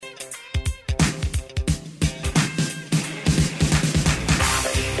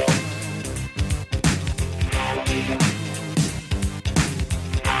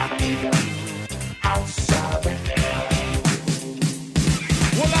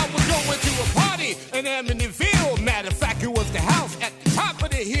party in Amityville. Matter of fact, it was the house at the top of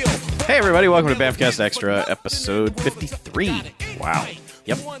the hill. Hey, everybody. Welcome to Bamfcast Extra, episode 53. Wow.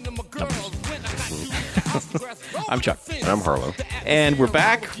 Yep. I'm Chuck. I'm Harlow. And we're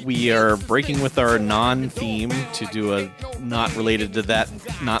back. We are breaking with our non-theme to do a not related to that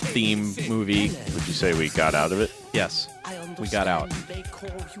not theme movie. Would you say we got out of it? Yes. We got out.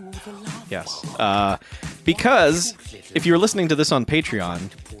 Yes. Because if you're listening to this on Patreon,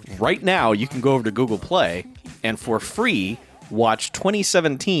 right now you can go over to Google Play and for free watch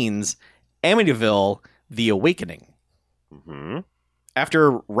 2017's Amityville: The Awakening. Mm-hmm.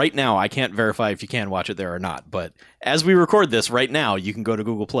 After right now, I can't verify if you can watch it there or not, but as we record this right now, you can go to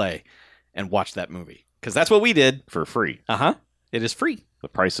Google Play and watch that movie. Because that's what we did. For free. Uh-huh. It is free. The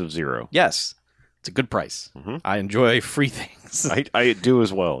price of zero. Yes. It's a good price. Mm-hmm. I enjoy free things. I do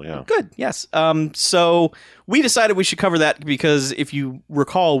as well, yeah. Good, yes. So we decided we should cover that because if you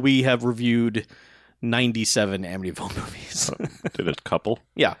recall, we have reviewed 97 Amityville movies. Did a couple.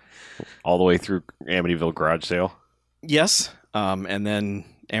 Yeah. All the way through Amityville Garage Sale. Yes. And then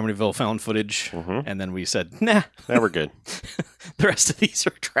Amityville found footage. Mm-hmm. And then we said, nah. They were good. The rest of these are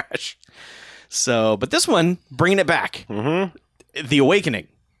trash. So, but this one, bringing it back. Mm-hmm. The Awakening.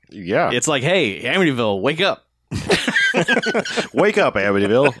 Yeah. It's like, hey, Amityville, wake up. Wake up,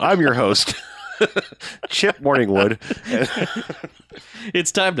 Amityville. I'm your host, Chip Morningwood.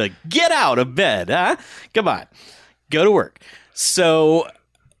 It's time to get out of bed, huh? Come on. Go to work. So,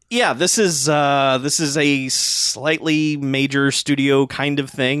 yeah, this is a slightly major studio kind of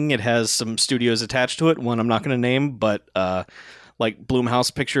thing. It has some studios attached to it. One I'm not going to name, but like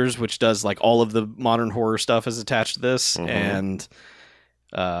Blumhouse Pictures, which does like all of the modern horror stuff, is attached to this. Mm-hmm. And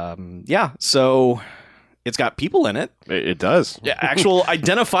yeah, so it's got people in it. It does. Yeah, actual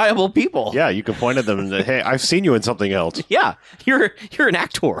identifiable people. Yeah, you can point at them and say, hey, I've seen you in something else. Yeah, you're an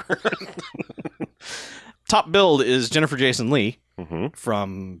actor. Top billed is Jennifer Jason Leigh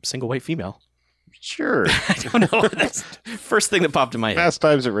from Single White Female. Sure. I don't know. That's the first thing that popped in my head. Fast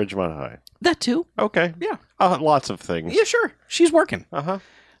Times at Ridgemont High. That too. Okay. Yeah. Lots of things. Yeah, sure. She's working. Uh-huh.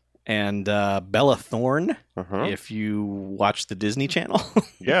 And Bella Thorne, Uh-huh. if you watch the Disney Channel.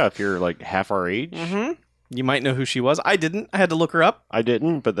 Yeah, if you're like half our age. You might know who she was. I didn't. I had to look her up. I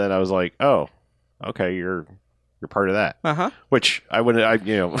didn't, but then I was like, oh, okay, you're part of that. Uh-huh. Which when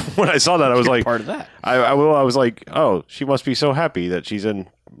I saw that, I was like, part of that. I was like, oh, she must be so happy that she's in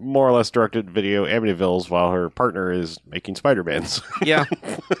more or less directed video Amityvilles while her partner is making Spider-Mans. Yeah.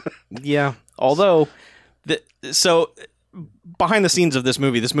 Yeah. Although, behind the scenes of this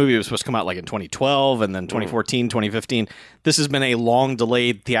movie was supposed to come out like in 2012 and then 2014, 2015. This has been a long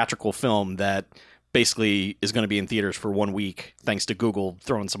delayed theatrical film that basically is going to be in theaters for 1 week thanks to Google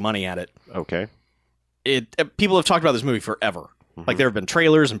throwing some money at it. Okay. People have talked about this movie forever. Like there have been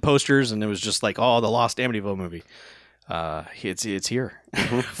trailers and posters and it was just like, oh, the lost Amityville movie. It's here.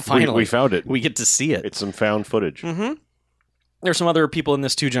 Finally. We found it. We get to see it. It's some found footage. There's some other people in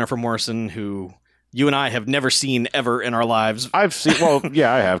this too, Jennifer Morrison, who you and I have never seen ever in our lives. I've seen, well,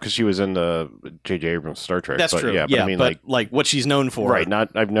 yeah, I have, because she was in the J.J. Abrams Star Trek. That's true. Yeah, but I mean, like what she's known for. Right.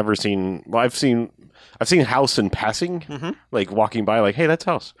 I've never seen, well, I've seen House in passing, like walking by, like, hey, that's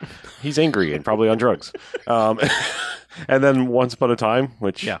House. He's angry and probably on drugs. And then Once Upon a Time,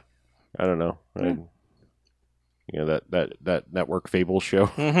 which, I don't know. That network Fable show.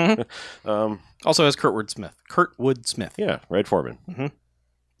 Also has Kurtwood Smith. Yeah, Red Foreman.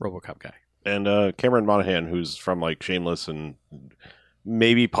 RoboCop guy. And Cameron Monaghan, who's from like Shameless and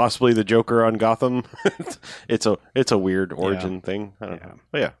maybe possibly the Joker on Gotham. It's a weird origin thing. I don't know.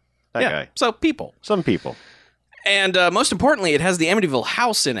 But yeah, that guy. So people. Some people. And most importantly, it has the Amityville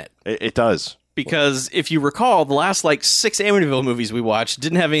house in it. It does. Because if you recall, the last like 6 Amityville movies we watched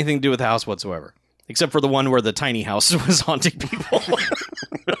didn't have anything to do with the house whatsoever. Except for the one where the tiny house was haunting people.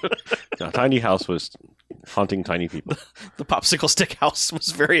 The tiny house was haunting tiny people. The popsicle stick house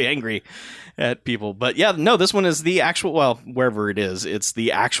was very angry at people. But yeah, no, this one is the actual, well, wherever it is, it's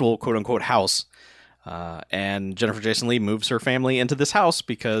the actual quote-unquote house. And Jennifer Jason Leigh moves her family into this house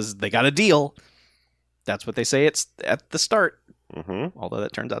because they got a deal. That's what they say it's at the start. Although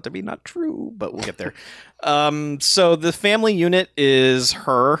that turns out to be not true, but we'll get there. So the family unit is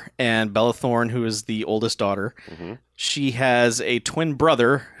her and Bella Thorne, who is the oldest daughter. She has a twin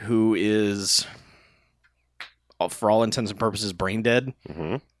brother who is, for all intents and purposes, brain dead.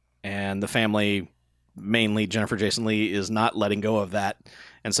 And the family, mainly Jennifer Jason Leigh, is not letting go of that.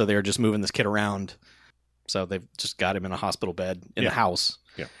 And so they're just moving this kid around. So they've just got him in a hospital bed in the house.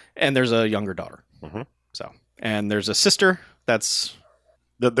 And there's a younger daughter. And there's a sister.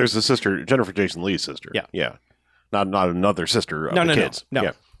 There's a sister, Jennifer Jason Leigh's sister. Yeah. Not another sister of the kids. No.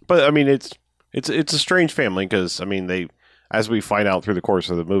 Yeah. But I mean, it's It's a strange family because, I mean, as we find out through the course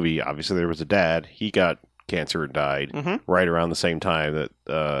of the movie, obviously there was a dad. He got cancer and died right around the same time that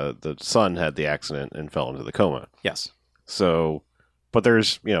the son had the accident and fell into the coma. Yes. So, but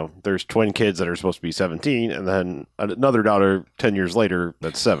there's twin kids that are supposed to be 17, and then another daughter 10 years later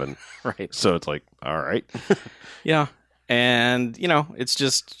that's 7. Right. So it's like, all right. Yeah. And, it's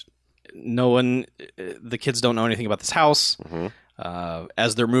just the kids don't know anything about this house.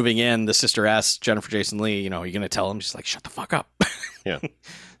 As they're moving in, the sister asks Jennifer Jason Leigh, are you going to tell them? She's like, shut the fuck up. Yeah.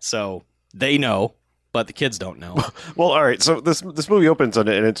 So they know, but the kids don't know. Well, all right. So this movie opens and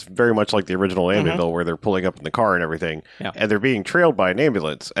it's very much like the original Amityville, where they're pulling up in the car and everything, and they're being trailed by an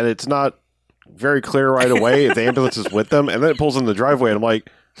ambulance, and it's not very clear right away if the ambulance is with them, and then it pulls in the driveway, and I'm like,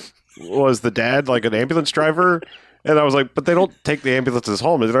 was the dad like an ambulance driver? And I was like, but they don't take the ambulances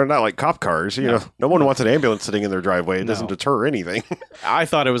home. They're not like cop cars. No one wants an ambulance sitting in their driveway. It doesn't deter anything. I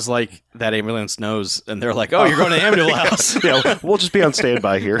thought it was like that ambulance knows, and they're like, oh, you're going to the Amityville house. Yeah, we'll just be on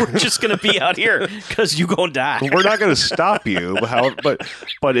standby here. We're just going to be out here because you going to die. We're not going to stop you.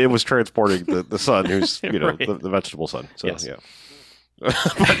 But it was transporting the son, who's, Right. the vegetable son. So, Yes. yeah.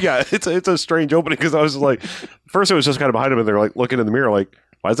 But yeah, it's a strange opening because I was like, first it was just kind of behind him and they're like looking in the mirror like,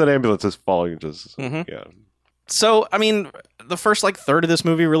 why is that ambulance just falling? Just, yeah. So, I mean, the first third of this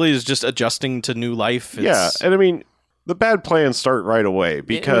movie really is just adjusting to new life. Yeah, and I mean, the bad plans start right away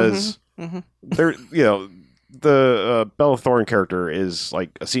because they're, the Bella Thorne character is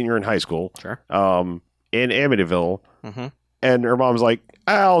like a senior in high school, Sure. in Amityville, and her mom's like,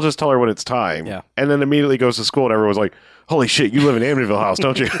 I'll just tell her when it's time. Yeah. And then immediately goes to school and everyone's like, holy shit, you live in Amityville house,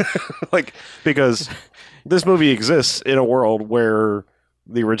 don't you? Because this movie exists in a world where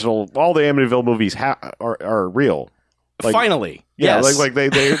the original, all the Amityville movies are real. Finally. Yeah, yes.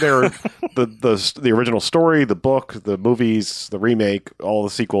 they're the original story, the book, the movies, the remake, all the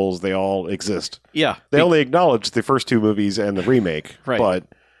sequels, they all exist. Yeah. They only acknowledge the first 2 movies and the remake, Right. but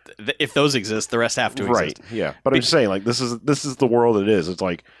if those exist, the rest have to exist. right, yeah. But I'm just saying, this is the world it is. It's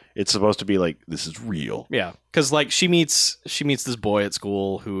like it's supposed to be like this is real. Yeah, because she meets this boy at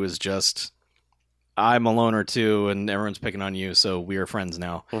school who is just, I'm a loner too, and everyone's picking on you, so we are friends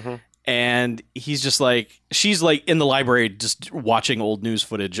now. And he's just like, she's like in the library just watching old news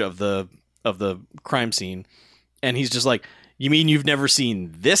footage of the crime scene, and he's just like, you mean you've never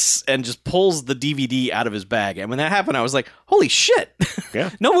seen this? And just pulls the DVD out of his bag. And when that happened, I was like, holy shit. Yeah.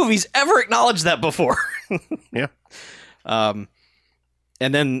 No movie's ever acknowledged that before. Yeah. And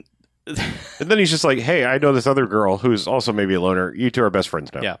then he's just like, hey, I know this other girl who's also maybe a loner. You two are best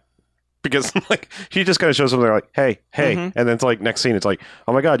friends now. Yeah. Because she just kind of shows them, they're like, hey, and then it's like next scene, it's like,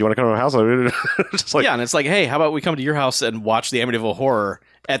 oh my god, you want to come to my house? Just like, yeah, and it's like, hey, how about we come to your house and watch the Amityville Horror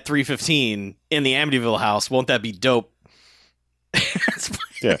at 3:15 in the Amityville house? Won't that be dope?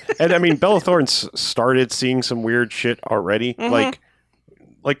 Yeah, and I mean, Bella Thorne started seeing some weird shit already, like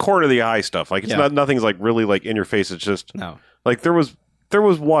corner of the eye stuff. Like it's nothing's like really like in your face. It's just No. Like there was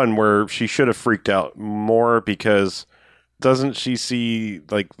one where she should have freaked out more because doesn't she see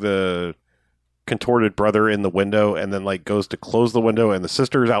like the contorted brother in the window and then like goes to close the window and the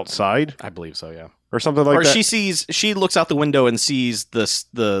sister's outside I believe so, yeah. or something like Or that. she looks out the window and sees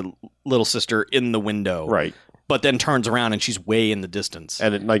the little sister in the window, Right. But then turns around and she's way in the distance.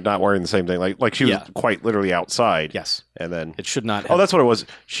 And it, like not wearing the same thing, like she was quite literally outside. Yes, and then it should not. Oh, that's what it was.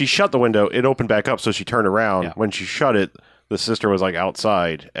 She shut the window. It opened back up, so she turned around. Yeah. When she shut it, the sister was like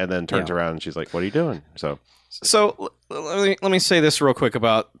outside, and then turns around and she's like, "What are you doing?" So let me say this real quick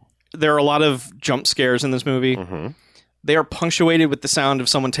about there are a lot of jump scares in this movie. They are punctuated with the sound of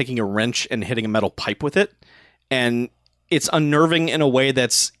someone taking a wrench and hitting a metal pipe with it, and it's unnerving in a way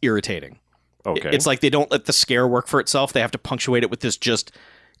that's irritating. Okay, It's like they don't let the scare work for itself. They have to punctuate it with this just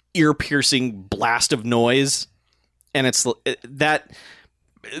ear-piercing blast of noise, and it's that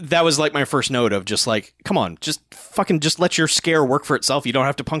was like my first note of just like, come on, just let your scare work for itself. You don't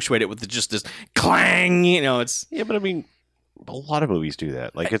have to punctuate it with just this clang. It's but I mean, a lot of movies do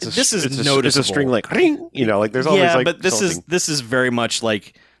that. Like it's noticeable. It's a string like ring. Like there's always like but this something. is very much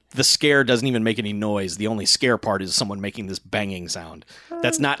like the scare doesn't even make any noise. The only scare part is someone making this banging sound.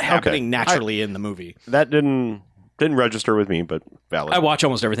 That's not happening naturally in the movie. That didn't register with me, but valid. I watch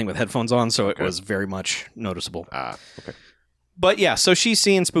almost everything with headphones on, so it was very much noticeable. Okay. But yeah, so she's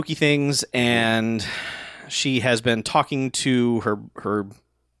seeing spooky things, and she has been talking to her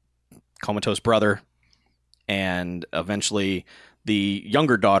comatose brother, and eventually the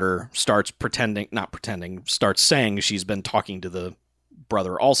younger daughter starts starts saying she's been talking to the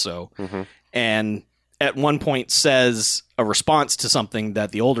brother also. And at one point says a response to something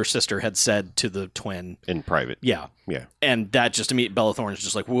that the older sister had said to the twin in private. Yeah. Yeah. And that just to me, Bella Thorne's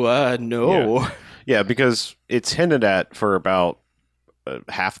just like, what? No. Yeah, because it's hinted at for about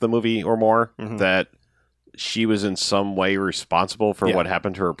half the movie or more that she was in some way responsible for what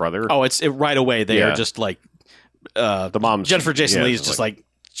happened to her brother. Oh, it's right away. They are just like, the mom's Jennifer Jason Leigh is just like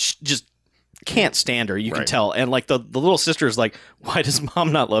just can't stand her. You can tell. And like the little sister is like, why does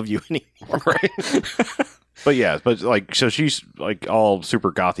mom not love you anymore? Right. but like, so she's like all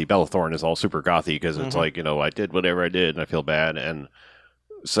super gothy. Bella Thorne is all super gothy because it's like, you know, I did whatever I did and I feel bad. And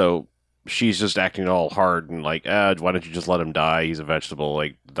so she's just acting all hard and like, why don't you just let him die? He's a vegetable.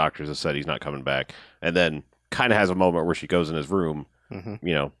 Like the doctors have said, he's not coming back. And then kind of has a moment where she goes in his room,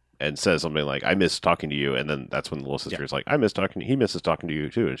 you know, and says something like, I miss talking to you. And then that's when the little sister is like, I miss talking. He misses talking to you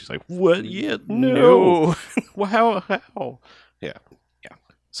too. And she's like, what? Yeah, no. Well, how? Yeah. Yeah.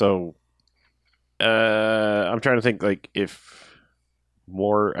 So, I'm trying to think like if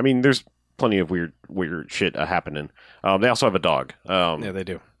more, I mean, there's plenty of weird shit happening. They also have a dog. Yeah, they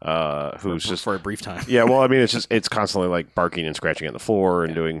do. Who's just for a brief time. Yeah. Well, I mean, it's constantly like barking and scratching at the floor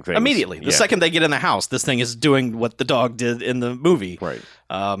and doing things immediately. The second they get in the house, this thing is doing what the dog did in the movie. Right.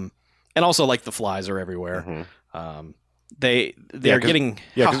 And also like the flies are everywhere. They are getting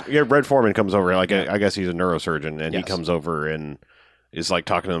Red Foreman comes over like I guess he's a neurosurgeon and he comes over and is like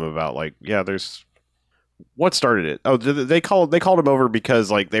talking to them about like there's what started it. Oh, they called him over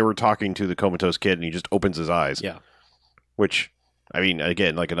because like they were talking to the comatose kid and he just opens his eyes. Yeah. Which I mean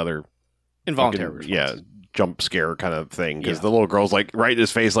again like another involuntary jump scare kind of thing because the little girl's like right in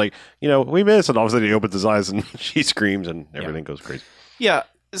his face like, you know, we miss, and all of a sudden he opens his eyes and she screams and everything goes crazy. Yeah.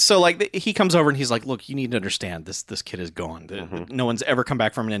 So like he comes over and he's like, look, you need to understand this kid is gone. No one's ever come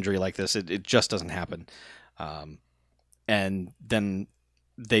back from an injury like this. It just doesn't happen. And then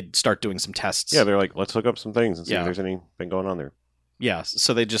they start doing some tests. Yeah, they're like, let's hook up some things and see if there's anything going on there. Yeah,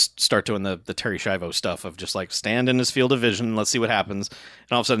 so they just start doing the Terry Schiavo stuff of just like stand in his field of vision, let's see what happens.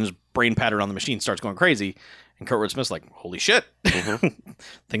 And all of a sudden his brain pattern on the machine starts going crazy. And Kurtwood Smith's like, holy shit,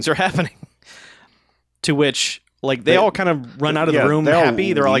 things are happening. To which, like, they all kind of run out of the room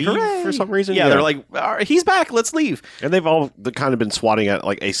happy. They're all like, hooray! For some reason. Yeah, they're like, all right, he's back, let's leave. And they've all kind of been swatting at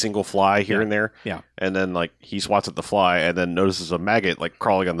like a single fly here and there. Yeah. And then like he swats at the fly and then notices a maggot like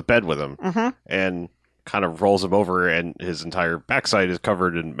crawling on the bed with him. And kind of rolls him over and his entire backside is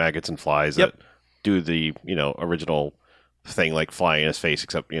covered in maggots and flies that do the, you know, original thing like flying in his face,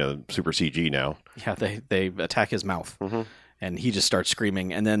 except, you know, super CG now. Yeah, they attack his mouth. And he just starts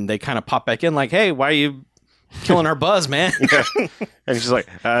screaming. And then they kind of pop back in like, hey, why are you killing our buzz, man? And he's like,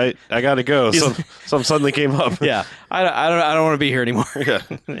 I gotta go. Some suddenly came up. Yeah, I don't want to be here anymore.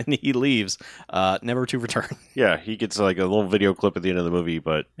 And he leaves, never to return. Yeah, he gets like a little video clip at the end of the movie,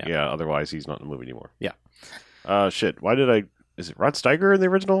 but otherwise he's not in the movie anymore. Yeah. Shit. Why did I? Is it Rod Steiger in the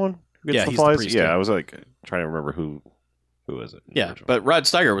original one? He's flies? the priest. Yeah, I was like trying to remember who is it. Yeah, but Rod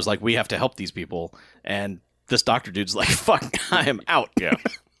Steiger was like, we have to help these people, and this doctor dude's like, fuck, I am out. Yeah.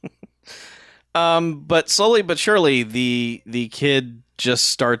 But slowly but surely, the kid just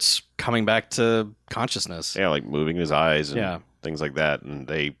starts coming back to consciousness. Yeah, like moving his eyes and things like that. And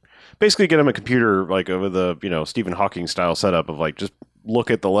they basically get him a computer, like over the, you know, Stephen Hawking style setup of like, just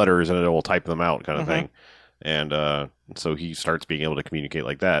look at the letters and it will type them out kind of thing. And so he starts being able to communicate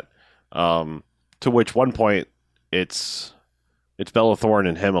like that. To which one point it's Bella Thorne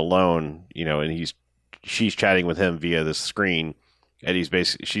and him alone, you know, and she's chatting with him via this screen. And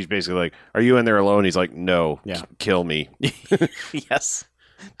she's basically like, are you in there alone? He's like, no, kill me. Yes.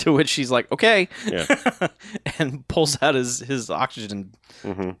 To which she's like, okay. Yeah. And pulls out his oxygen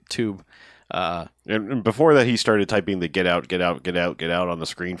tube. And before that, he started typing the get out, get out, get out, get out on the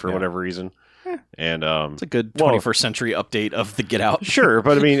screen for whatever reason. And it's a good 21st century update of the get out. Sure,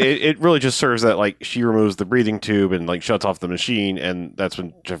 but I mean, it really just serves that like she removes the breathing tube and like shuts off the machine, and that's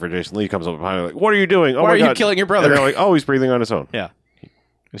when Jennifer Jason Leigh comes up behind her like, "What are you doing? Oh Why my are God. you killing your brother?" And they're like, "Oh, he's breathing on his own." Yeah,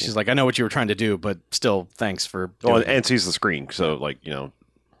 and she's like, "I know what you were trying to do, but still, thanks for." Doing and sees the screen, so like you know,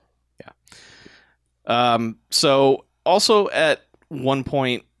 So also at one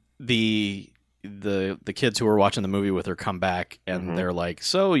point the kids who were watching the movie with her come back and they're like,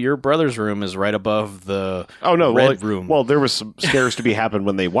 so your brother's room is right above the red room. Well, there was some scares to be happened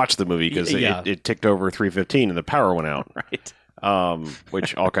when they watched the movie because it ticked over 3:15 and the power went out. Right.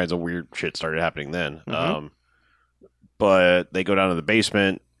 Which all kinds of weird shit started happening then. But they go down to the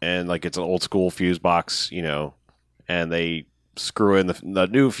basement and like it's an old school fuse box, you know, and they screw in the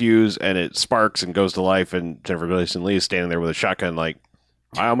new fuse and it sparks and goes to life, and Jennifer Jason Leigh is standing there with a shotgun like,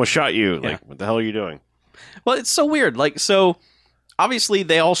 I almost shot you. Like, what the hell are you doing? Well, it's so weird. Like, so obviously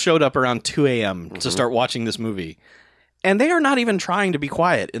they all showed up around 2 a.m. to start watching this movie. And they are not even trying to be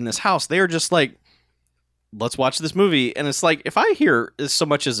quiet in this house. They are just like, let's watch this movie. And it's like, if I hear so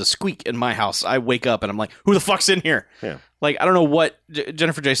much as a squeak in my house, I wake up and I'm like, who the fuck's in here? Yeah. Like, I don't know what...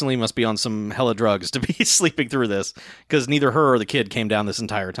 Jennifer Jason Leigh must be on some hella drugs to be sleeping through this, because neither her or the kid came down this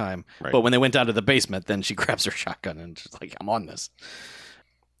entire time. Right. But when they went down to the basement, then she grabs her shotgun and she's like, I'm on this.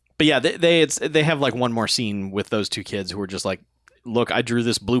 But yeah, they have like one more scene with those two kids who are just like, look, I drew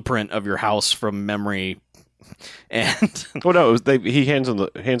this blueprint of your house from memory. And oh no, he hands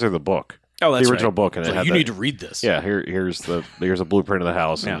her the book. Oh, that's the original right. book, and Like, you need to read this. Yeah, here's a blueprint of the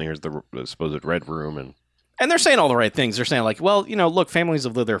house, Yeah. and here's the supposed red room, And they're saying all the right things. They're saying like, well, look, families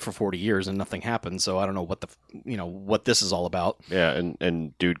have lived there for 40 years and nothing happened, so I don't know what this is all about. yeah,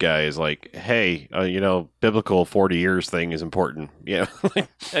 and dude guy is like, hey, biblical 40 years thing is important. Yeah,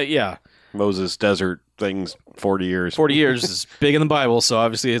 Yeah. Moses desert things 40 years. 40 years is big in the Bible, so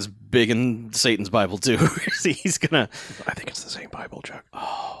obviously it's big in Satan's Bible too. He's gonna... I think it's the same Bible, Chuck.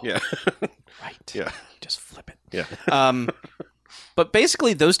 Oh, Yeah. right. Yeah. Just flip it. Yeah. But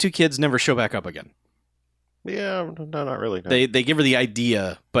basically, those two kids never show back up again. Yeah, no, not really. No. They give her the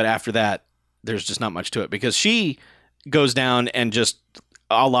idea, but after that, there's just not much to it, because she goes down and just,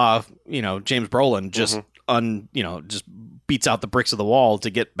 a la, James Brolin, just just beats out the bricks of the wall to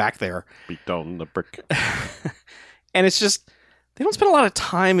get back there. Beat down the brick. And it's just, they don't spend a lot of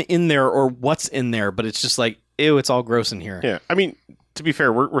time in there or what's in there, but it's just like, ew, it's all gross in here. Yeah, I mean, to be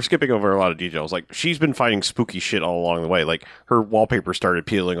fair, we're skipping over a lot of details. Like, she's been finding spooky shit all along the way. Like, her wallpaper started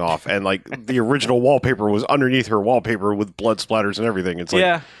peeling off, and like the original wallpaper was underneath her wallpaper with blood splatters and everything. It's like,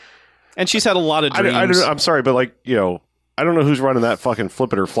 yeah, and she's had a lot of dreams. I don't know, I'm sorry, but like, I don't know who's running that fucking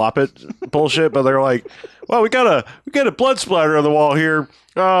flip it or flop it bullshit, but they're like, well, we got a blood splatter on the wall here.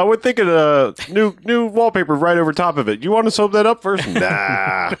 We're thinking new wallpaper right over top of it. You want to soap that up first?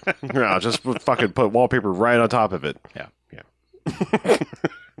 Nah, no, just fucking put wallpaper right on top of it. Yeah.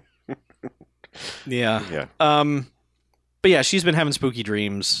 Yeah. Yeah. But yeah, she's been having spooky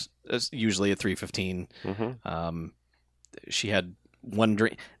dreams, usually at 3:15. Mm-hmm. She had one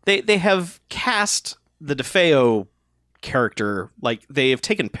dream. They have cast the DeFeo character, like they have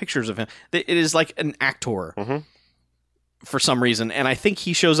taken pictures of him. It is like an actor for some reason, and I think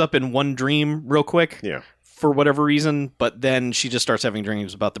he shows up in one dream real quick. Yeah. For whatever reason, but then she just starts having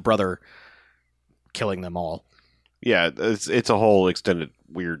dreams about the brother killing them all. Yeah, it's a whole extended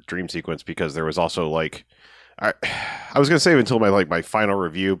weird dream sequence, because there was also like, I was gonna save until my final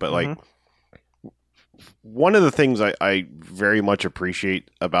review, but like one of the things I very much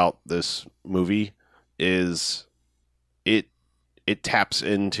appreciate about this movie is it taps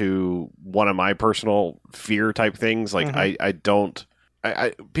into one of my personal fear type things. Like I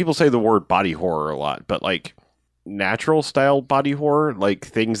people say the word body horror a lot, but like natural style body horror, like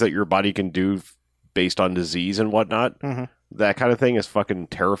things that your body can do based on disease and whatnot, that kind of thing is fucking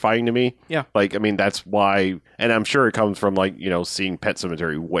terrifying to me. Yeah. Like, I mean, that's why, and I'm sure it comes from like, seeing Pet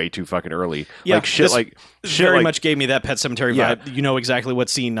Sematary way too fucking early. Yeah, like shit very much gave me that Pet Cemetery Yeah. vibe. You know exactly what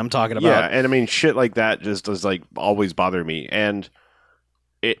scene I'm talking about. Yeah, and I mean, shit like that just does like always bother me. And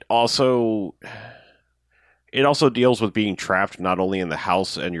it also deals with being trapped not only in the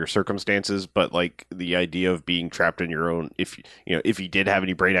house and your circumstances, but like the idea of being trapped in your own, if you did have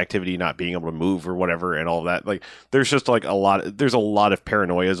any brain activity, not being able to move or whatever, and all of that. Like, there's just like there's a lot of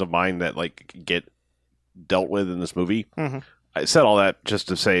paranoias of mine that like get dealt with in this movie. I said all that just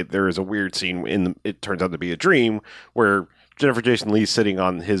to say there is a weird scene it turns out to be a dream, where Jennifer Jason Leigh's sitting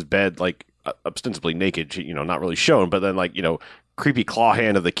on his bed, like ostensibly naked, not really shown, but then like, creepy claw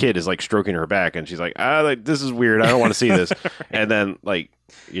hand of the kid is like stroking her back, and she's like, this is weird, I don't want to see this. And then like,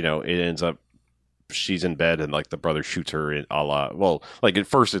 it ends up she's in bed and like the brother shoots her in a la, well, like at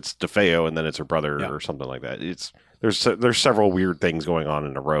first it's DeFeo and then it's her brother or something like that. There's several weird things going on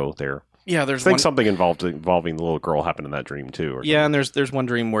in a row there. Yeah, I think something involving the little girl happened in that dream too. Or yeah, and there's one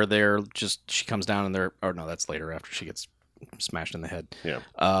dream where she comes down and or no, that's later after she gets smashed in the head. Yeah.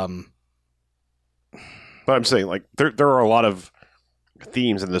 But I'm saying like there are a lot of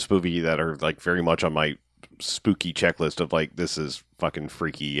themes in this movie that are like very much on my spooky checklist of like, this is fucking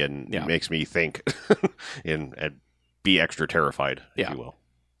freaky and makes me think and be extra terrified, if you will.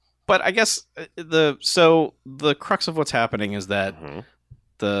 But I guess the crux of what's happening is that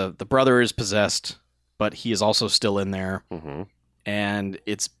the brother is possessed, but he is also still in there. And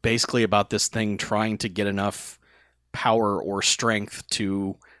it's basically about this thing trying to get enough power or strength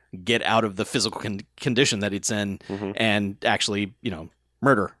to get out of the physical condition that it's in and actually,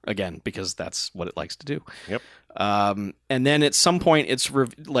 murder again, because that's what it likes to do. Yep. And then at some point it's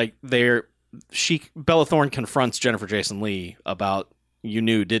like Bella Thorne confronts Jennifer Jason Leigh about, you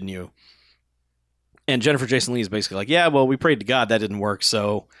knew, didn't you? And Jennifer Jason Leigh is basically like, yeah, well, we prayed to God, that didn't work,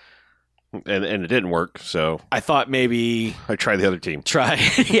 so... And it didn't work, so... I thought maybe... I tried the other team.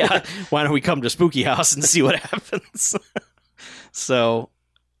 Yeah, why don't we come to Spooky House and see what happens? So,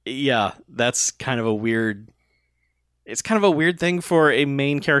 yeah, that's kind of a weird... It's kind of a weird thing for a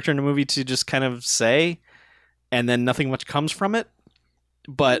main character in a movie to just kind of say, and then nothing much comes from it.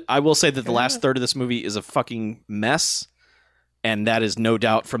 But I will say that the last third of this movie is a fucking mess. And that is no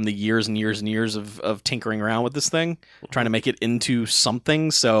doubt from the years and years and years of tinkering around with this thing, trying to make it into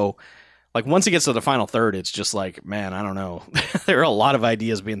something. So, like, once it gets to the final third, it's just like, man, I don't know. There are a lot of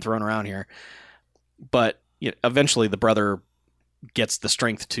ideas being thrown around here. But eventually the brother gets the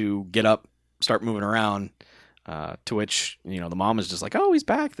strength to get up, start moving around, to which, the mom is just like, oh, he's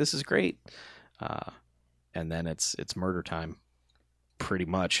back. This is great. And then it's murder time, pretty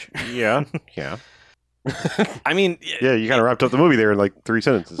much. Yeah. I mean, yeah, you kind of wrapped up the movie there in like 3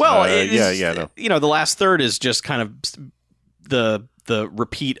 sentences. Well, no. The last third is just kind of the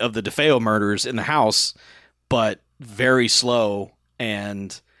repeat of the DeFeo murders in the house, but very slow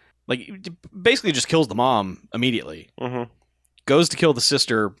and like basically just kills the mom immediately. Mm-hmm. Goes to kill the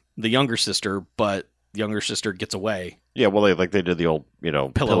sister, the younger sister, but the younger sister gets away. Yeah, well, they did the old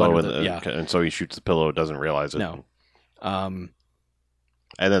pillow and so he shoots the pillow, doesn't realize it. No.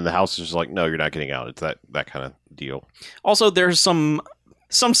 And then the house is just like, no, you're not getting out. It's that kind of deal. Also, there's some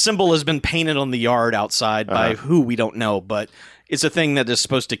symbol has been painted on the yard outside by who we don't know, but it's a thing that is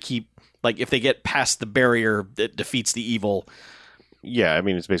supposed to keep, like, if they get past the barrier that defeats the evil. Yeah, I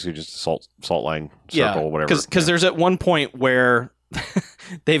mean, it's basically just a salt line circle, whatever. Because there's at one point where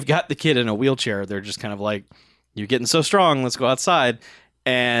they've got the kid in a wheelchair. They're just kind of like, you're getting so strong, let's go outside.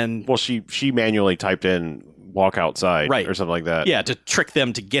 And well, she manually typed in walk outside, right, or something like that. Yeah, to trick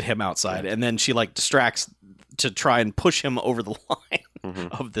them to get him outside. And then she like distracts to try and push him over the line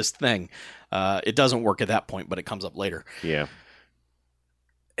of this thing. It doesn't work at that point, but it comes up later. Yeah.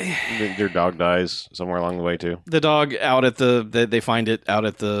 Their dog dies somewhere along the way too. The dog out at they find it out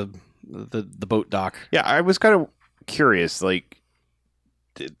at the boat dock. Yeah, I was kind of curious. Like,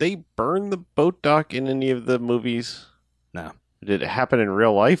 did they burn the boat dock in any of the movies? No. Did it happen in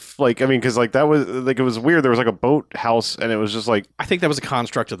real life? Like, I mean, because like that was like, it was weird. There was like a boat house, and it was just like, I think that was a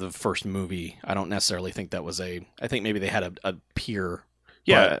construct of the first movie. I don't necessarily think that was I think maybe they had a pier.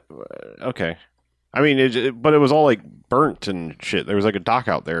 Yeah. Okay. I mean, but it was all like burnt and shit. There was like a dock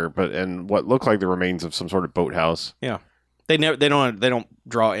out there, and what looked like the remains of some sort of boathouse. Yeah, they don't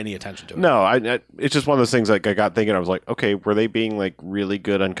draw any attention to it. No, it's just one of those things. Like, I got thinking, I was like, okay, were they being like really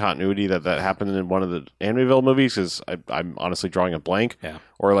good on continuity that happened in one of the Amityville movies? Because I'm honestly drawing a blank. Yeah.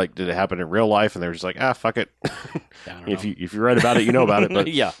 Or like, did it happen in real life? And they were just like, fuck it. Yeah, if you read about it, you know about it. But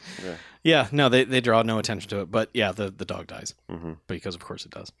yeah. No, they draw no attention to it. But yeah, the dog dies because of course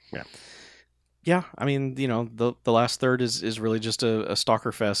it does. Yeah. Yeah, I mean, the last third is really just a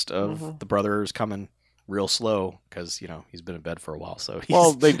stalker fest of the brothers coming real slow because, he's been in bed for a while. So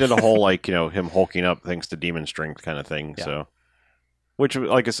well, they did a whole, like, him hulking up thanks to demon strength kind of thing. Yeah. So, which,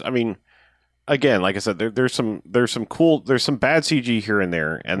 like, I mean, again, like I said, there's some bad CG here and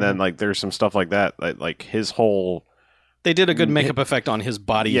there. And then, like, there's some stuff like that, like his whole... They did a good makeup effect on his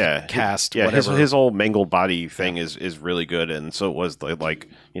body cast. Yeah, whatever. His whole mangled body thing is really good, and so it was like,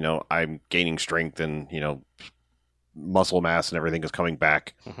 I'm gaining strength and muscle mass and everything is coming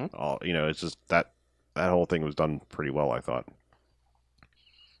back. All, it's just that whole thing was done pretty well, I thought.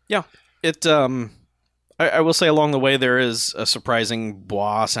 Yeah, it. I will say along the way there is a surprising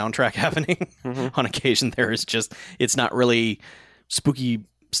bois soundtrack happening. On occasion, it's not really spooky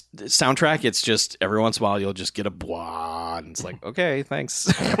soundtrack. It's just every once in a while you'll just get a blah and it's like, okay,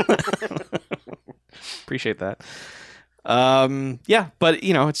 thanks. Appreciate that. Yeah, but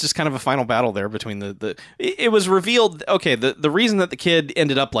it's just kind of a final battle there between it was revealed, okay, the reason that the kid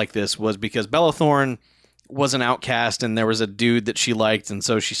ended up like this was because Bella Thorne was an outcast and there was a dude that she liked, and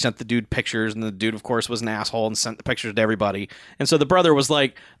so she sent the dude pictures, and the dude of course was an asshole and sent the pictures to everybody, and so the brother was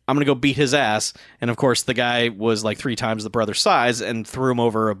like, I'm gonna go beat his ass, and of course the guy was like 3 times the brother's size and threw him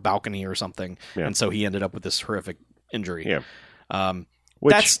over a balcony or something, and so he ended up with this horrific injury.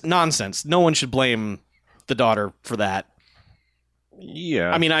 That's nonsense. No one should blame the daughter for that. Yeah,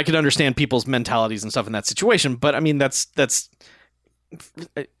 I mean, I could understand people's mentalities and stuff in that situation, but I mean, that's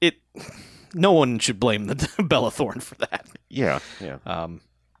it. No one should blame the Bella Thorne for that. Yeah. I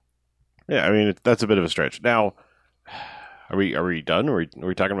mean, that's a bit of a stretch. Now, are we done? Are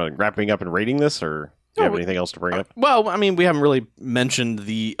we talking about wrapping up and rating this, or do you have anything else to bring up? Well, I mean, we haven't really mentioned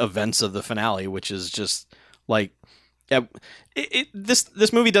the events of the finale, which is just like Yeah,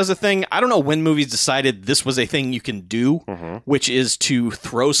 this movie does a thing. I don't know when movies decided this was a thing you can do, which is to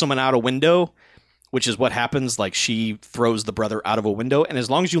throw someone out a window, which is what happens. Like she throws the brother out of a window, and as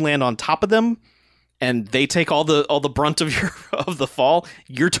long as you land on top of them and they take all the brunt of of the fall,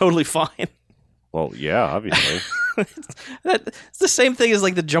 you're totally fine. Well, yeah, obviously. It's the same thing as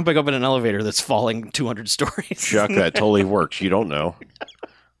like the jumping up in an elevator that's falling 200 stories. Chuck, that totally works. You don't know.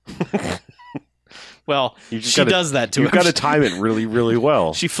 Well, she does that to him. You've got to time it really, really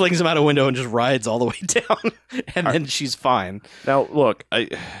well. She flings him out a window and just rides all the way down, and then she's fine. Now, look,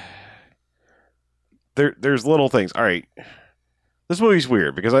 there's little things. All right, this movie's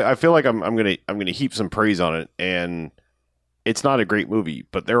weird because I feel like I'm gonna heap some praise on it, and it's not a great movie,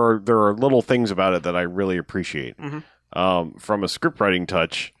 but there are little things about it that I really appreciate. From a script writing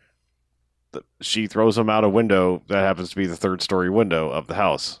touch, she throws him out a window that happens to be the third story window of the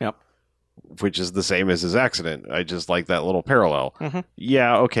house. Yep. Which is the same as his accident. I just like that little parallel.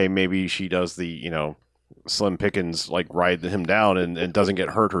 Yeah, okay, maybe she does the, Slim Pickens, like, ride him down and doesn't get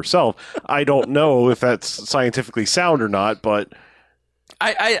hurt herself. I don't know if that's scientifically sound or not, but...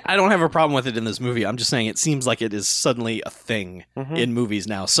 I don't have a problem with it in this movie. I'm just saying it seems like it is suddenly a thing in movies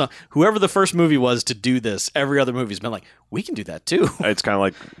now. So whoever the first movie was to do this, every other movie's been like, we can do that too. It's kind of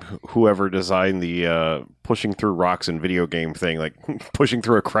like whoever designed the pushing through rocks in video game thing, like pushing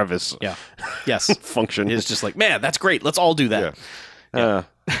through a crevice. Yeah. Yes. Function. It's just like, man, that's great. Let's all do that. Yeah.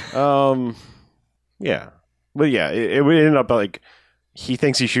 Yeah. But yeah, it would end up like he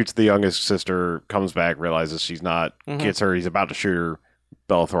thinks he shoots the youngest sister, comes back, realizes she's not, gets her, he's about to shoot her.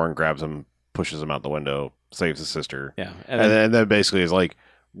 Bella Thorne grabs him, pushes him out the window, saves his sister. Yeah. And then basically is like,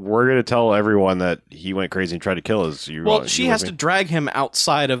 we're going to tell everyone that he went crazy and tried to kill us. She has to drag him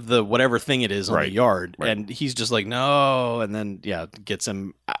outside of the whatever thing it is on the yard. Right. And he's just like, no. And then, gets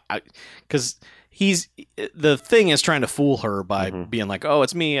him. Because the thing is trying to fool her by being like, oh,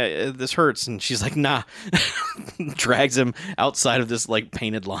 it's me. This hurts. And she's like, nah. Drags him outside of this like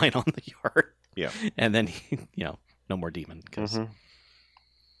painted line on the yard. Yeah. And then, no more demon. Because...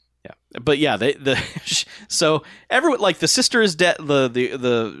 Yeah, but yeah, so everyone, like, the sister is dead.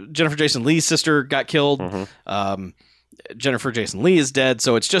 The Jennifer Jason Leigh's sister got killed. Jennifer Jason Leigh is dead.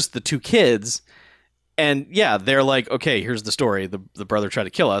 So it's just the two kids, and they're like, okay, here's the story. The brother tried to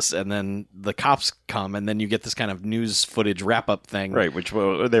kill us, and then the cops come, and then you get this kind of news footage wrap up thing, right? Which they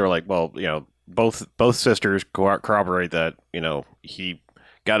were like, well, both sisters corroborate that he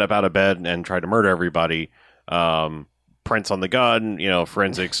got up out of bed and tried to murder everybody. Prints on the gun,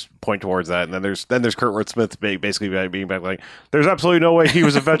 forensics point towards that, and then there's Kurtwood Smith basically being back like, there's absolutely no way he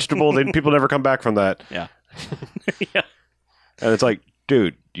was a vegetable. People never come back from that. Yeah, yeah. And it's like,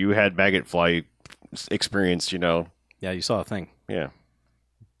 dude, you had maggot fly experience, Yeah, you saw a thing. Yeah,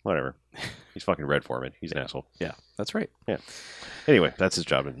 whatever. He's fucking Red Foreman. He's an asshole. Yeah, that's right. Yeah. Anyway, that's his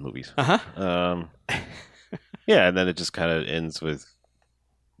job in movies. Yeah, and then it just kind of ends with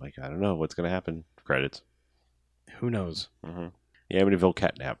like, I don't know what's gonna happen. Credits. Who knows? The Amityville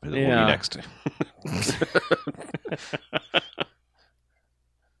Catnap will be next.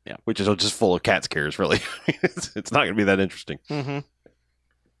 Yeah, which is just full of cat scares. Really, it's not going to be that interesting.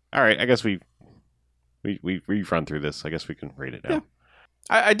 All right, I guess we've run through this. I guess we can rate it now. Yeah.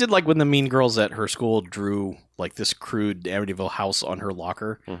 I did like when the mean girls at her school drew like this crude Amityville house on her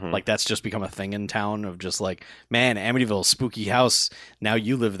locker. Like that's just become a thing in town of just like, man, Amityville spooky house. Now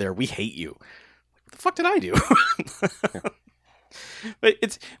you live there. We hate you. What the fuck did I do? But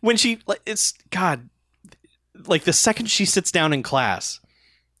it's when God, like the second she sits down in class,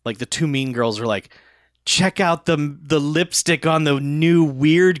 like the two mean girls are like, check out the lipstick on the new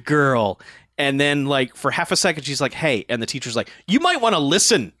weird girl. And then like for half a second, she's like, hey, and the teacher's like, you might want to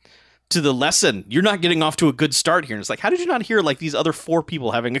listen to the lesson. You're not getting off to a good start here. And it's like, how did you not hear like these other four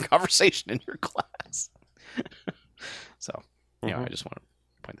people having a conversation in your class? So, I just want to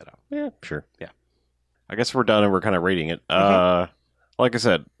point that out. Yeah, sure. Yeah. I guess we're done and we're kind of rating it. Like I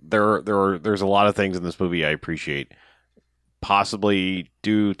said, there's a lot of things in this movie I appreciate, possibly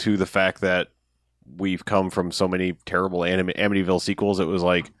due to the fact that we've come from so many terrible Amityville sequels. It was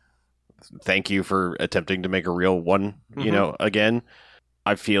like, thank you for attempting to make a real one, again.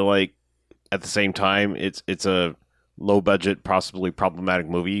 I feel like at the same time, it's a low budget, possibly problematic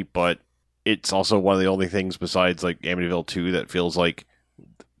movie, but it's also one of the only things besides like Amityville 2 that feels like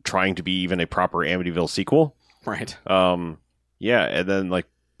trying to be even a proper Amityville sequel. Right. Yeah, and then like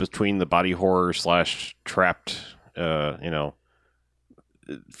between the body horror / trapped,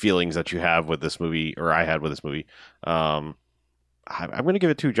 feelings that you have with this movie, or I had with this movie, I'm going to give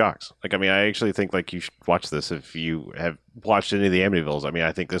it 2 jocks. Like, I mean, I actually think like you should watch this if you have watched any of the Amityvilles. I mean,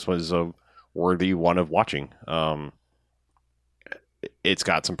 I think this was a worthy one of watching. it's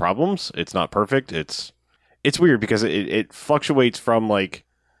got some problems. It's not perfect. It's weird because it fluctuates from like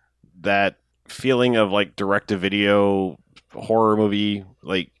that feeling of like direct-to-video horror movie,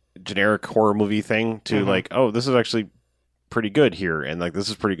 like generic horror movie thing to like, oh, this is actually pretty good here, and like this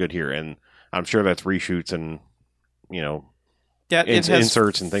is pretty good here, and I'm sure that's reshoots and it has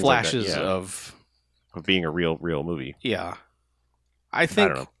inserts and things flashes like that. Yeah. of being a real movie. Yeah. I think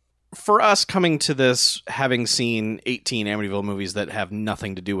don't know. for us coming to this, having seen 18 Amityville movies that have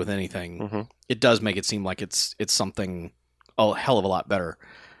nothing to do with anything, it does make it seem like it's something a hell of a lot better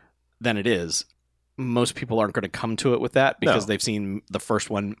than it is. Most people aren't going to come to it with that because they've seen the first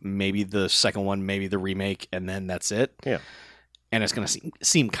one, maybe the second one, maybe the remake, and then that's it. Yeah. And it's going to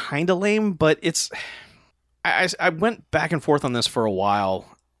seem kind of lame, but it's... I went back and forth on this for a while.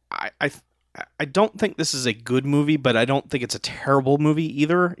 I don't think this is a good movie, but I don't think it's a terrible movie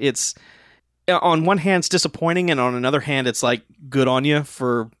either. It's, on one hand, it's disappointing, and on another hand, it's like, good on you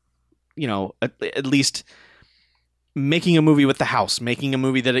for, at least making a movie with the house, making a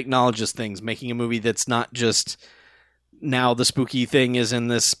movie that acknowledges things, making a movie that's not just, now the spooky thing is in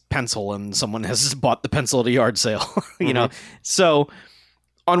this pencil and someone has bought the pencil at a yard sale, So,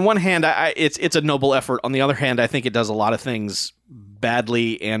 on one hand, it's a noble effort. On the other hand, I think it does a lot of things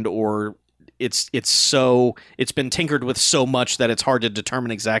badly and or it's been tinkered with so much that it's hard to determine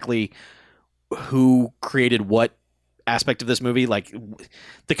exactly who created what aspect of this movie. Like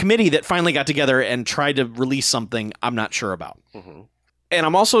the committee that finally got together and tried to release something, I'm not sure about. And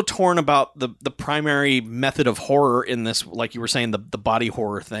I'm also torn about the primary method of horror in this, like you were saying, the body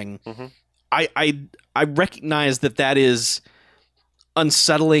horror thing. I recognize that is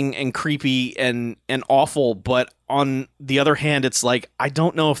unsettling and creepy and awful, but on the other hand, it's like I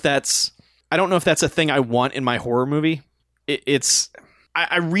don't know if that's a thing I want in my horror movie.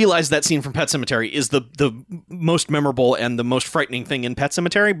 I realize that scene from Pet Sematary is the most memorable and the most frightening thing in Pet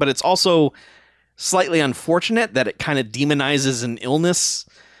Sematary, but it's also slightly unfortunate that it kind of demonizes an illness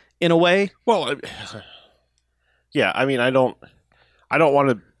in a way. Well, yeah, I mean, I don't want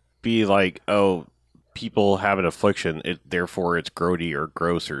to be like, oh, people have an affliction, therefore it's grody or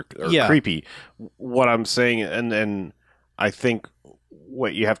gross or creepy. What I'm saying, and I think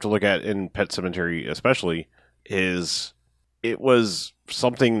what you have to look at in Pet Sematary especially is it was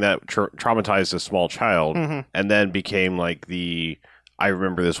something that traumatized a small child and then became like the I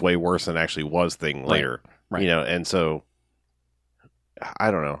remember this way worse than it actually was thing later. Right. And so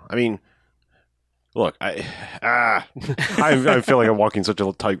I don't know. I mean, look, I feel like I'm walking such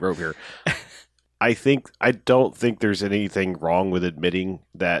a tightrope here. I don't think there's anything wrong with admitting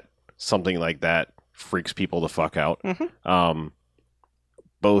that something like that freaks people the fuck out.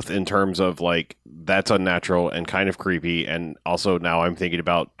 Both in terms of like, that's unnatural and kind of creepy. And also now I'm thinking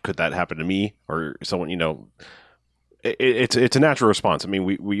about, could that happen to me or someone, it's a natural response. I mean,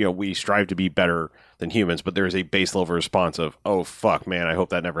 we strive to be better than humans, but there's a base level response of, oh fuck, man, I hope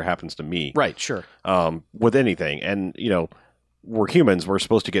that never happens to me. Right. Sure. With anything. And, we're humans. We're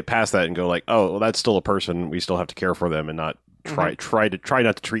supposed to get past that and go like, oh, well, that's still a person. We still have to care for them and not try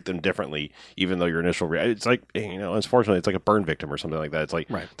not to treat them differently, even though your initial reaction. It's like, unfortunately, it's like a burn victim or something like that. It's like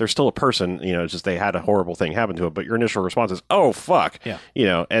they're still a person. It's just they had a horrible thing happen to them, but your initial response is, oh fuck,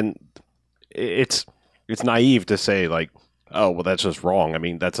 and it's naive to say like, oh, well, that's just wrong. I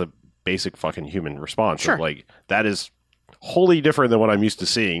mean, that's a basic fucking human response. Sure. Of, like that is wholly different than what I'm used to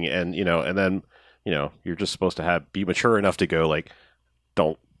seeing, and and then. You're just supposed to be mature enough to go like,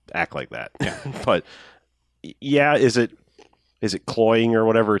 don't act like that. Yeah. But yeah, is it cloying or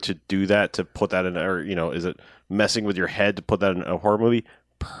whatever to do that, to put that in, or is it messing with your head to put that in a horror movie?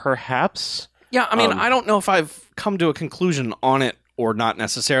 Perhaps. Yeah, I mean, I don't know if I've come to a conclusion on it or not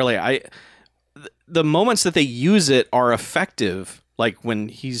necessarily. The moments that they use it are effective, like when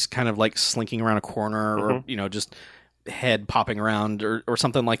he's kind of like slinking around a corner or just head popping around or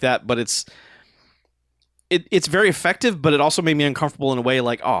something like that. But it's very effective, but it also made me uncomfortable in a way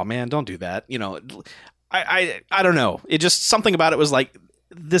like, oh man, don't do that. I don't know. It just, something about it was like,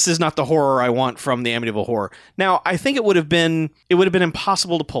 this is not the horror I want from the Amityville Horror. Now, I think it would have been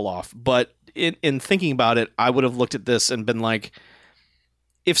impossible to pull off, but in thinking about it, I would have looked at this and been like,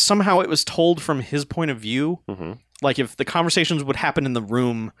 if somehow it was told from his point of view, like if the conversations would happen in the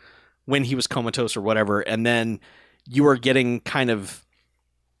room when he was comatose or whatever, and then you are getting kind of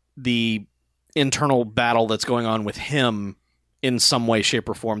the internal battle that's going on with him in some way, shape,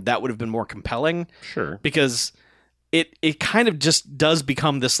 or form, that would have been more compelling. Sure. Because it kind of just does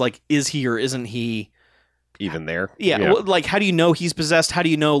become this, like, is he or isn't he even there? Yeah. Well, like, how do you know he's possessed? How do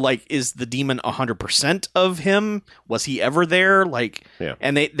you know, like, is the demon 100% of him? Was he ever there? Like,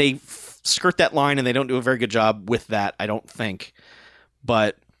 and they skirt that line and they don't do a very good job with that, I don't think.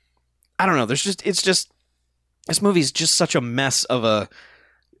 But I don't know. This movie's just such a mess of a.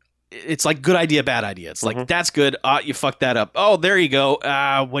 It's like good idea, bad idea. It's like, that's good. You fucked that up. Oh, there you go.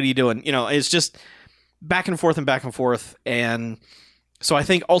 What are you doing? It's just back and forth and back and forth. And so I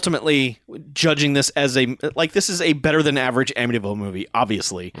think ultimately judging this as this is a better than average Amityville movie,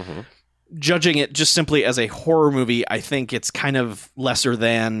 obviously. Judging it just simply as a horror movie, I think it's kind of lesser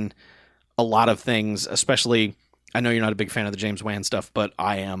than a lot of things, especially, I know you're not a big fan of the James Wan stuff, but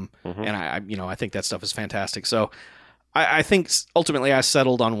I am. And I think that stuff is fantastic. So I think ultimately I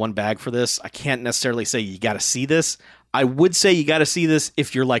settled on one bag for this. I can't necessarily say you got to see this. I would say you got to see this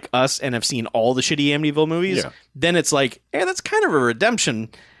if you're like us and have seen all the shitty Amityville movies. Yeah. Then it's like, hey, that's kind of a redemption.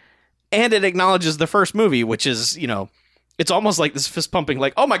 And it acknowledges the first movie, which is, it's almost like this fist pumping,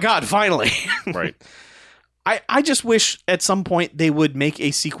 like, oh my God, finally. Right. I just wish at some point they would make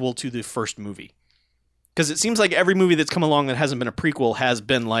a sequel to the first movie. Because it seems like every movie that's come along that hasn't been a prequel has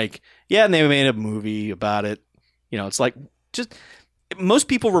been like, yeah, and they made a movie about it. It's like, just most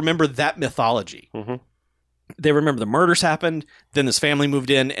people remember that mythology. They remember the murders happened, then this family moved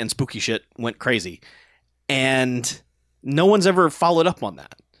in, and spooky shit went crazy. And no one's ever followed up on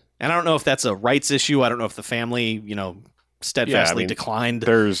that. And I don't know if that's a rights issue. I don't know if the family, steadfastly declined.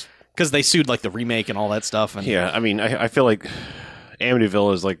 Because they sued like the remake and all that stuff. And I feel like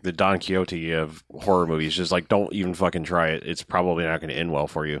Amityville is like the Don Quixote of horror movies. Just like, don't even fucking try it. It's probably not going to end well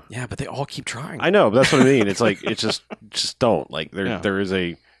for you. Yeah, but they all keep trying. I know, but that's what I mean. It's like, it's just don't. Like, there is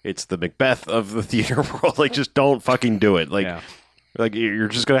it's the Macbeth of the theater world. Like, just don't fucking do it. Like, like you're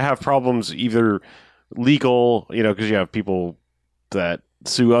just going to have problems, either legal, because you have people that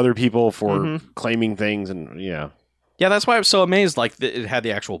sue other people for claiming things, and Yeah, that's why I was so amazed. Like, it had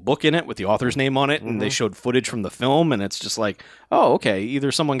the actual book in it with the author's name on it, and they showed footage from the film, and it's just like, oh, okay,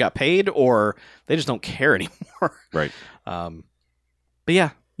 either someone got paid or they just don't care anymore. Right. But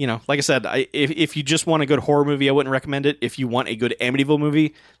yeah, like I said, if you just want a good horror movie, I wouldn't recommend it. If you want a good Amityville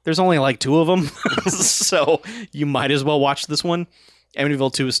movie, there's only like 2 of them, so you might as well watch this one.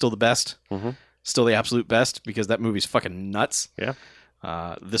 Amityville 2 is still the best, still the absolute best, because that movie's fucking nuts. Yeah.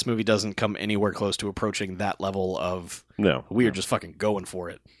 This movie doesn't come anywhere close to approaching that level of we are just fucking going for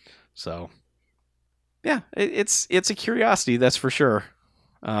it. So yeah, it's a curiosity, that's for sure.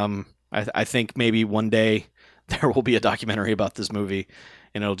 I think maybe one day there will be a documentary about this movie,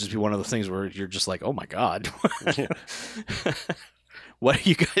 and it'll just be one of those things where you're just like, oh my God, what are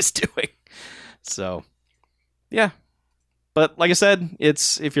you guys doing? So yeah, but like I said,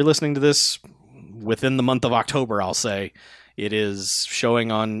 if you're listening to this within the month of October, I'll say, it is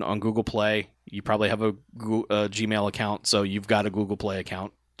showing on Google Play. You probably have a Gmail account, so you've got a Google Play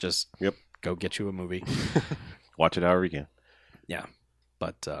account. Just go get you a movie. Watch it however you can. Yeah,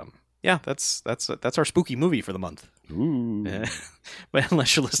 but that's our spooky movie for the month. Ooh. But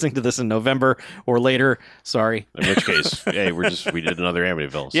unless you're listening to this in November or later, sorry. In which case, hey, we did another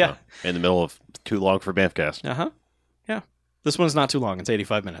Amityville. So in the middle of Too Long for Bamfcast. Yeah. This one's not too long. It's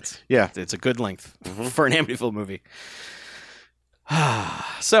 85 minutes. Yeah, it's a good length for an Amityville movie.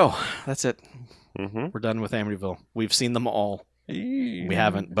 So that's it. We're done with Amityville. We've seen them all. We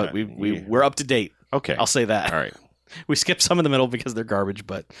haven't, but we're up to date. Okay, I'll say that. All right. We skipped some in the middle because they're garbage,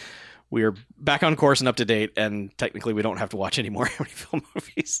 but we're back on course and up to date. And technically, we don't have to watch any more Amityville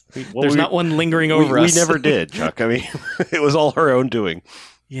movies. There's not one lingering over us. We never did, Chuck. I mean, it was all our own doing.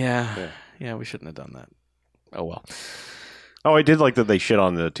 Yeah. We shouldn't have done that. Oh well. Oh, I did like that they shit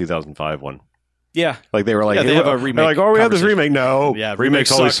on the 2005 one. Yeah. Like they were like, they have a remake. They're like, oh, we have this remake. No. Yeah.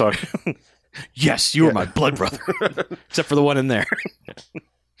 Remakes always suck. Yes, you were my blood brother. Except for the one in there.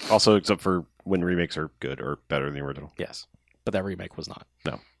 Also, except for when remakes are good or better than the original. Yes. But that remake was not.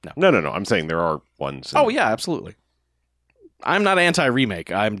 No. I'm saying there are ones. Oh, yeah, absolutely. I'm not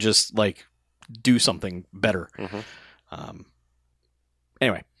anti-remake. I'm just like, do something better.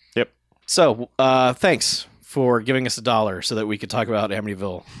 Anyway. Yep. So, thanks for giving us $1 so that we could talk about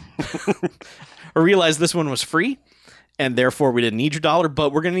Amityville. I realized this one was free, and therefore we didn't need your $1,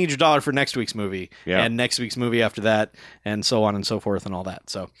 but we're going to need your $1 for next week's movie, and next week's movie after that, and so on and so forth and all that.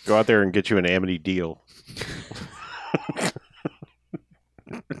 So go out there and get you an Amity deal.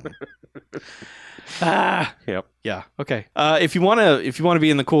 Yep. Yeah. Okay. If you want to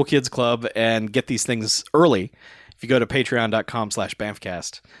be in the Cool Kids Club and get these things early, if you go to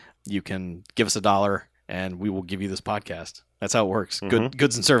patreon.com/Bamfcast, you can give us $1 and we will give you this podcast. That's how it works.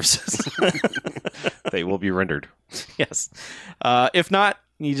 Goods and services. They will be rendered. Yes. If not,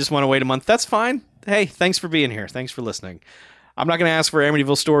 you just want to wait a month, that's fine. Hey, thanks for being here. Thanks for listening. I'm not going to ask for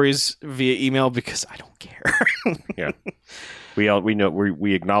Amityville stories via email because I don't care. Yeah. We know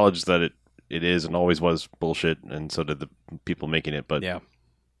we acknowledge that it is and always was bullshit, and so did the people making it. But Yeah.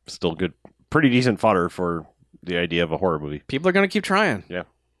 still good, pretty decent fodder for the idea of a horror movie. People are going to keep trying. Yeah.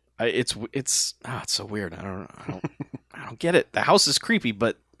 It's so weird. I don't get it. The house is creepy,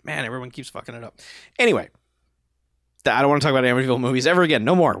 but man, everyone keeps fucking it up. Anyway, I don't want to talk about Amityville movies ever again.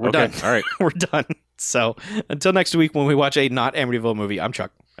 No more. We're done. All right. We're done. So until next week when we watch a not Amityville movie, I'm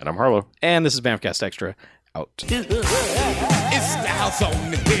Chuck. And I'm Harlow. And this is Bamcast Extra. Out. It's the house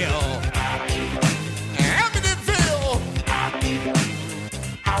on the hill. Amityville.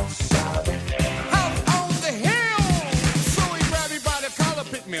 House on the hill. So he grabbed me by the collar,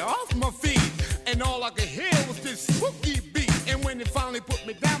 picked me off my feet. And all I could hear was this spooky beat. And when it finally put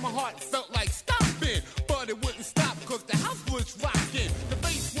me down, my heart felt like stopping. But it wouldn't stop because the house was rocking. The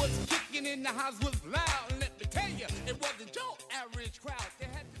bass was kicking and the house was loud. And let me tell you, it wasn't your average crowd. They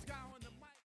had